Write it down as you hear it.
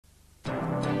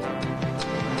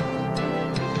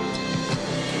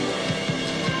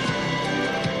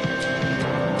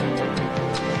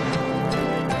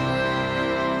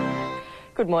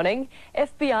Good morning.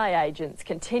 FBI agents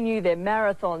continue their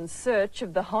marathon search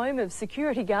of the home of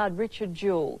security guard Richard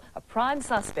Jewell, a prime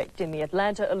suspect in the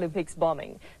Atlanta Olympics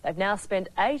bombing. They've now spent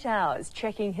 8 hours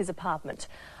checking his apartment.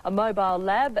 A mobile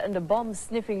lab and a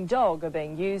bomb-sniffing dog are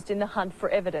being used in the hunt for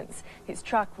evidence. His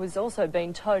truck was also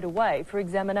being towed away for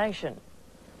examination.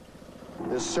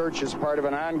 This search is part of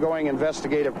an ongoing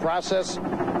investigative process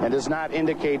and does not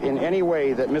indicate in any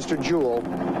way that Mr. Jewell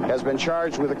has been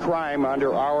charged with a crime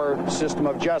under our system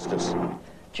of justice.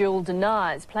 Jewell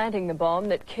denies planting the bomb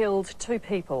that killed 2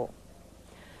 people.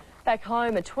 Back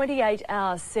home, a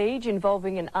 28-hour siege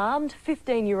involving an armed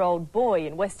 15-year-old boy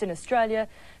in Western Australia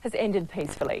has ended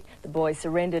peacefully. The boy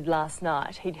surrendered last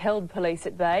night. He'd held police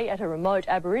at bay at a remote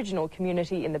Aboriginal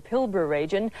community in the Pilbara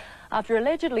region after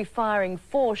allegedly firing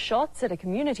 4 shots at a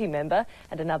community member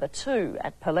and another 2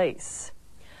 at police.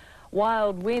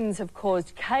 Wild winds have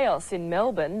caused chaos in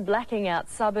Melbourne, blacking out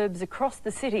suburbs across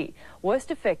the city.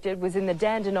 Worst affected was in the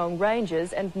Dandenong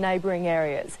Ranges and neighbouring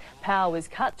areas. Power was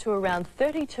cut to around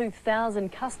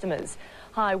 32,000 customers.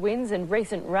 High winds and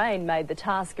recent rain made the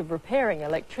task of repairing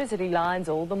electricity lines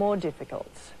all the more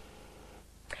difficult.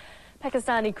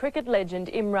 Pakistani cricket legend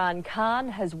Imran Khan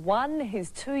has won his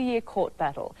 2-year court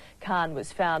battle. Khan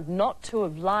was found not to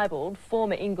have libelled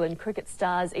former England cricket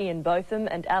stars Ian Botham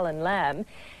and Alan Lamb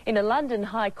in a London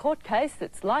High Court case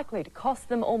that's likely to cost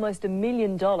them almost $1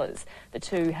 million. The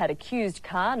two had accused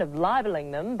Khan of libelling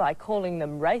them by calling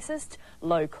them racist,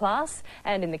 low class,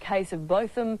 and in the case of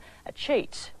Botham, a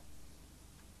cheat.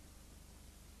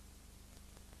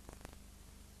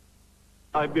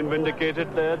 I've been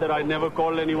vindicated there that I never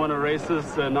called anyone a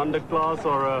racist, an underclass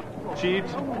or a cheat,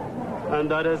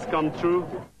 and that has come true.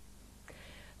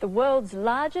 The world's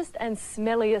largest and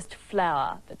smelliest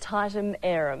flower, the Titum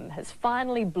arum, has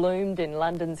finally bloomed in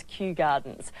London's Kew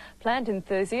Gardens. Plant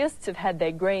enthusiasts have had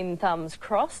their green thumbs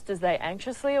crossed as they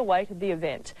anxiously awaited the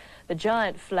event. The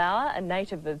giant flower, a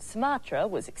native of Sumatra,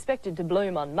 was expected to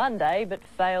bloom on Monday but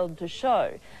failed to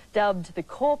show. Dubbed the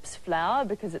corpse flower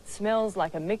because it smells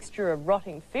like a mixture of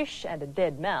rotting fish and a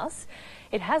dead mouse,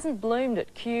 it hasn't bloomed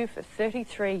at Kew for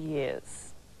 33 years.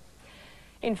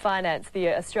 In finance,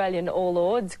 the Australian All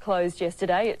Ords closed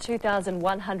yesterday at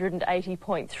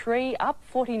 2,180.3, up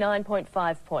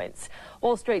 49.5 points.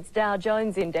 Wall Street's Dow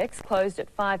Jones Index closed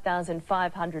at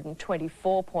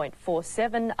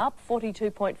 5,524.47, up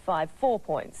 42.54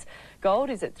 points.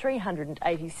 Gold is at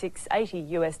 $386.80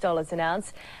 US dollars an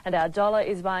ounce, and our dollar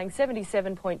is buying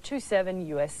 77.27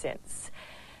 US cents.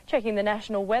 Checking the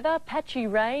national weather, patchy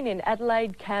rain in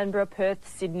Adelaide, Canberra, Perth,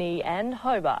 Sydney and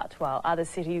Hobart, while other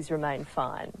cities remain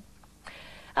fine.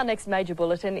 Our next major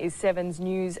bulletin is 7's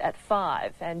News at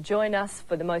 5, and join us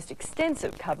for the most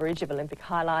extensive coverage of Olympic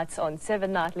highlights on 7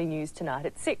 Nightly News tonight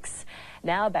at 6.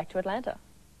 Now back to Atlanta.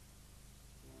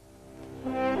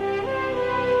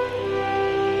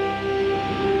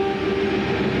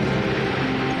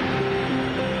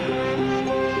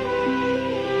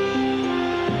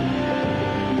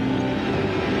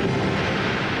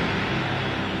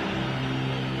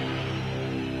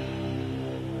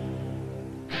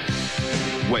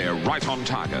 We're right on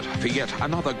target for yet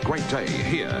another great day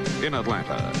here in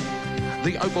Atlanta.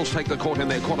 The Opals take the court in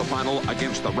their quarterfinal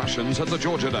against the Russians at the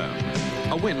Georgia Dome.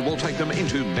 A win will take them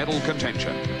into medal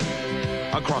contention.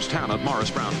 Across town at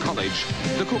Morris Brown College,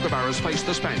 the Kookaburras face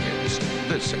the Spaniards.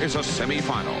 This is a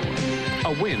semi-final.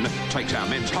 A win takes our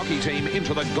men's hockey team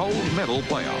into the gold medal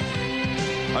playoff.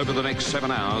 Over the next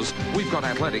 7 hours, we've got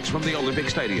athletics from the Olympic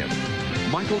Stadium.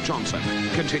 Michael Johnson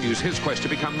continues his quest to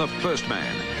become the first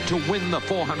man to win the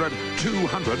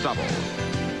 400-200 double.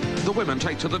 The women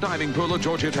take to the diving pool at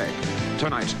Georgia Tech.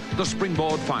 Tonight, the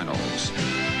springboard finals.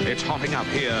 It's hotting up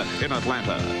here in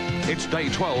Atlanta. It's day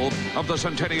 12 of the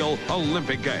Centennial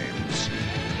Olympic Games.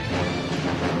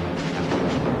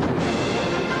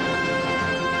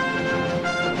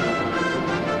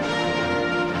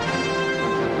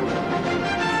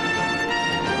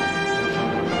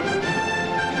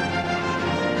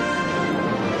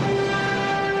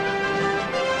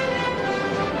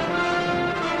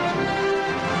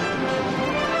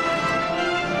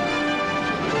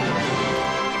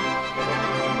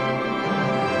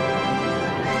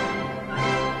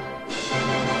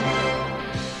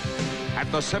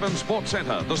 The 7 Sports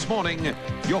Centre this morning,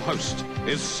 your host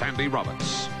is Sandy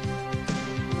Roberts.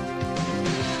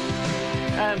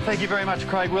 And thank you very much,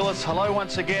 Craig Willis. Hello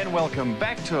once again. Welcome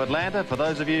back to Atlanta. For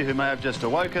those of you who may have just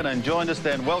awoken and joined us,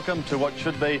 then welcome to what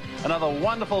should be another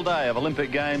wonderful day of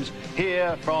Olympic Games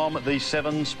here from the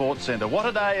 7 Sports Centre. What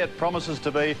a day it promises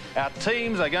to be. Our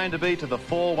teams are going to be to the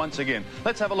fore once again.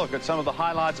 Let's have a look at some of the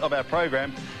highlights of our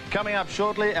program. Coming up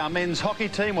shortly, our men's hockey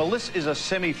team. Well, this is a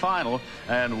semi-final,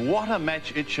 and what a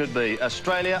match it should be.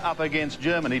 Australia up against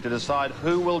Germany to decide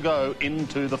who will go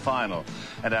into the final.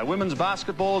 And our women's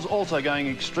basketball is also going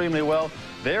extremely well.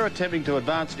 They're attempting to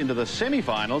advance into the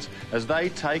semi-finals as they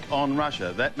take on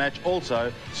Russia. That match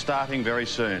also starting very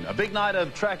soon. A big night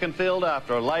of track and field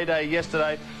after a lay day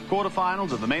yesterday.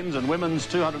 Quarterfinals of the men's and women's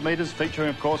 200 metres, featuring,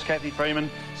 of course, Kathy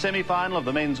Freeman. Semi-final of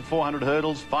the men's 400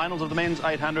 hurdles, finals of the men's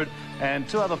 800, and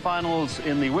two other finals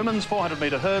in the women's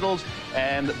 400-metre hurdles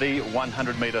and the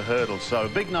 100-metre hurdles. So a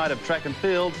big night of track and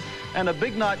field, and a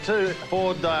big night too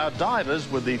for our divers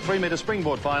with the 3-metre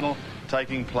springboard final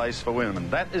taking place for women.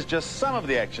 That is just some of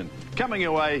the action coming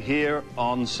your way here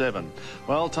on 7.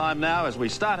 Well, time now as we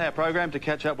start our program to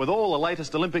catch up with all the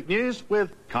latest Olympic news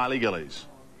with Kylie Gillies.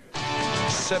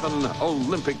 7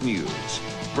 Olympic News,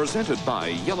 presented by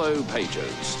Yellow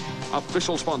Pages,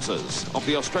 official sponsors of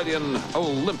the Australian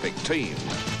Olympic team.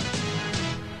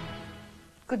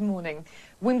 Good morning.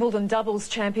 Wimbledon doubles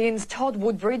champions Todd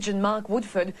Woodbridge and Mark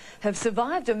Woodford have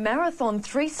survived a marathon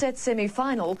 3-set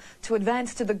semi-final to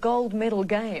advance to the gold medal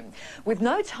game. With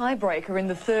no tiebreaker in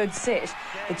the third set,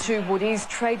 the two Woodies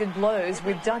traded blows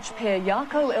with Dutch pair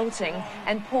Jarko Elting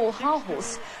and Paul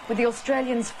Haarhus, with the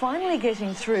Australians finally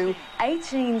getting through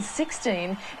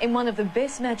 18-16 in one of the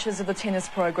best matches of the tennis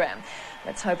program.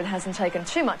 Let's hope it hasn't taken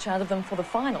too much out of them for the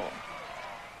final.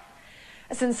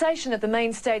 A sensation at the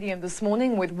main stadium this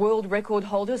morning with world record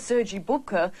holder Sergei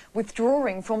Bubka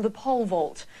withdrawing from the pole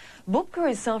vault. Bubka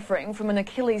is suffering from an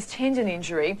Achilles tendon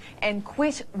injury and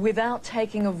quit without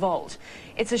taking a vault.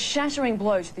 It's a shattering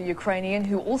blow to the Ukrainian,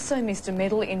 who also missed a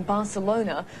medal in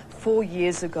Barcelona 4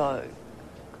 years ago.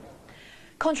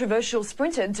 Controversial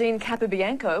sprinter Dean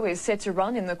Capobianco is set to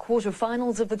run in the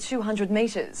quarterfinals of the 200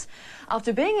 metres.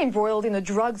 After being embroiled in a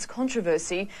drugs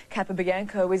controversy,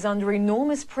 Capobianco is under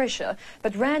enormous pressure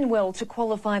but ran well to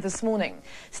qualify this morning.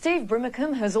 Steve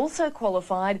Brimacombe has also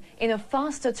qualified in a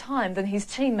faster time than his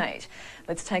teammate.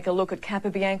 Let's take a look at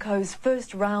Capobianco's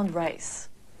first round race.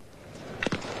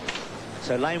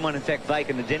 So lane one, in fact,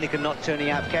 vacant, and Denikin not turning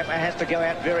out. Kappa has to go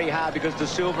out very hard because De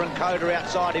Silva and Code are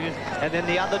outside of him, and then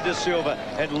the other De Silva,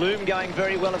 and Loom going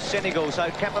very well of Senegal. So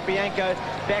Capobianco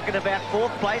back in about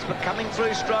fourth place, but coming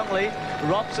through strongly.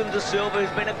 Robson De Silva, who's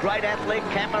been a great athlete.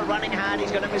 Kappa running hard, he's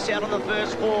going to miss out on the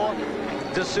first four.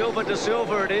 De Silva it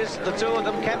is, the two of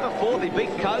them. Kappa fourth, he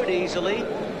beat Code easily.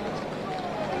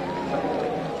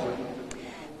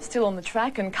 Still on the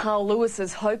track, and Carl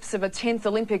Lewis's hopes of a 10th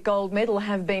Olympic gold medal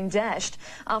have been dashed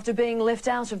after being left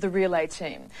out of the relay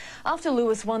team. After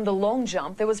Lewis won the long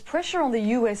jump, there was pressure on the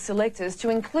US selectors to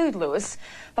include Lewis,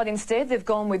 but instead they've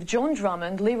gone with John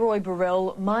Drummond, Leroy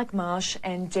Burrell, Mike Marsh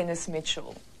and Dennis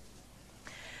Mitchell.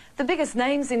 The biggest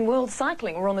names in world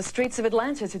cycling were on the streets of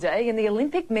Atlanta today in the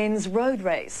Olympic men's road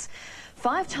race.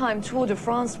 Five-time Tour de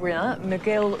France winner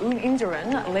Miguel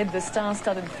Indurain led the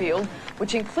star-studded field,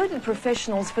 which included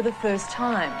professionals for the first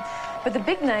time. But the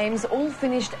big names all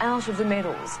finished out of the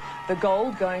medals. The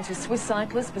gold going to Swiss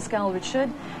cyclist Pascal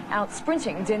Richard,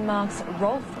 out-sprinting Denmark's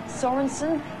Rolf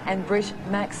Sorensen and Brit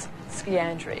Max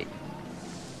Skiandri.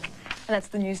 And that's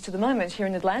the news to the moment here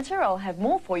in Atlanta. I'll have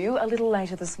more for you a little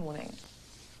later this morning.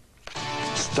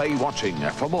 Stay watching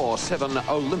for more 7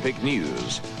 Olympic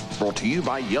News. Brought to you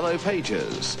by Yellow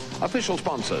Pages, official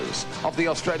sponsors of the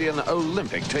Australian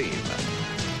Olympic team.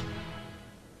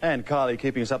 And Kylie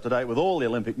keeping us up to date with all the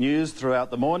Olympic news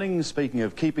throughout the morning. Speaking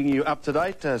of keeping you up to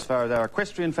date, as far as our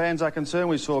equestrian fans are concerned,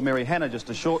 we saw Mary Hannah just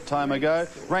a short time ago,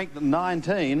 ranked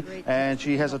 19, and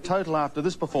she has a total after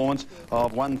this performance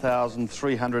of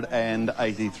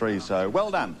 1,383. So well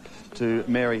done to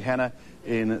Mary Hannah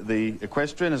in the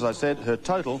equestrian. As I said, her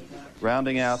total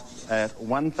rounding out at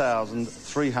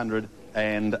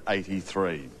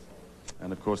 1,383.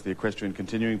 And of course the equestrian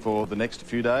continuing for the next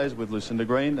few days with Lucinda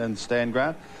Green and Stan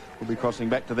Grant. We'll be crossing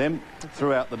back to them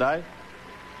throughout the day.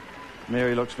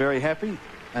 Mary looks very happy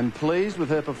and pleased with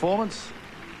her performance.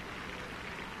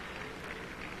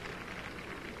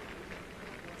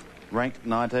 Ranked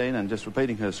 19, and just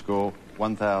repeating her score,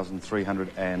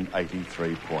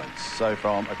 1,383 points. So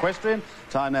from equestrian,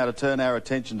 time now to turn our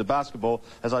attention to basketball.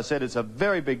 As I said, it's a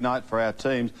very big night for our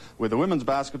teams with the women's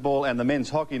basketball and the men's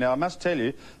hockey. Now, I must tell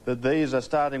you that these are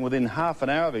starting within half an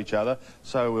hour of each other,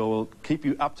 so we'll keep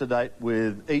you up to date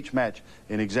with each match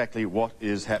in exactly what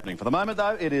is happening. For the moment,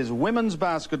 though, it is women's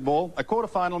basketball, a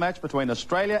quarter-final match between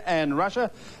Australia and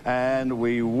Russia, and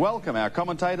we welcome our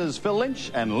commentators Phil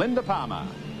Lynch and Linda Palmer.